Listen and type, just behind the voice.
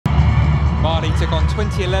Mali took on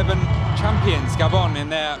 2011 champions Gabon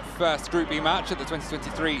in their first Group B match at the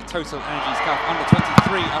 2023 Total Energies Cup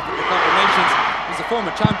Under-23 Africa Cup of Nations. It was the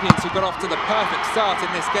former champions who got off to the perfect start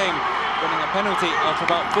in this game, winning a penalty after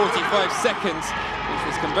about 45 seconds,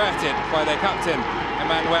 which was converted by their captain,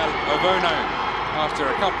 Obono,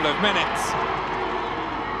 after a couple of minutes.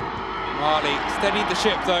 Mali steadied the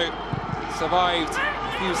ship though, survived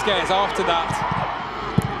a few scares after that.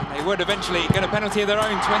 They would eventually get a penalty of their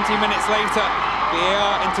own 20 minutes later.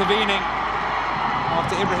 VAR intervening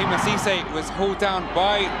after Ibrahim Cissé was hauled down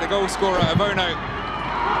by the goal scorer Obono.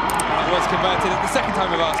 And it was converted at the second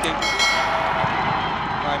time of asking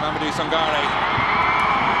by Mamadou Sangare.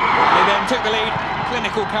 They then took the lead,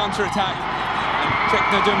 clinical counter-attack, and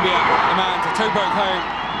Cheikhna Doumbia, the man to toe poke home,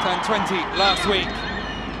 turned 20 last week,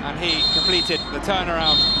 and he completed the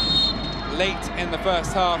turnaround late in the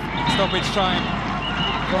first half. Stoppage time.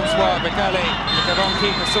 Francois Bekele, the Gabon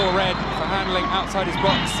keeper, saw red for handling outside his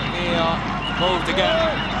box. VAR involved again.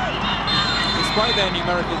 Despite their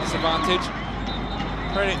numerical disadvantage,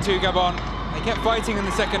 credit to Gabon. They kept fighting in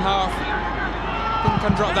the second half. Didn't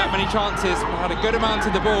conjure up that many chances, but had a good amount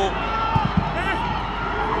of the ball.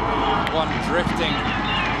 One drifting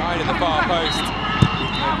wide of the far post.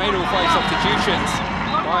 They made all 5 substitutions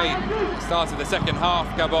by the start of the second half,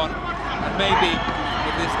 Gabon. And maybe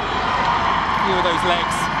with this few of those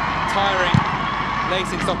legs tiring late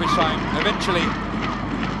in stoppage time, eventually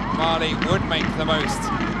Mali would make the most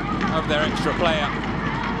of their extra player.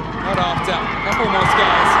 Not after a couple more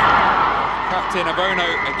scares. Captain Obono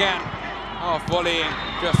again, half volleying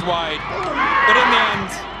just wide. But in the end,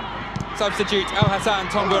 substitute El Hassan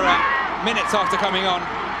Tombura, minutes after coming on,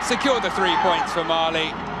 secured the 3 points for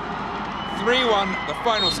Mali. 3-1 the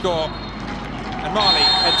final score, and Mali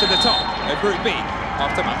head to the top of Group B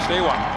after match day 1.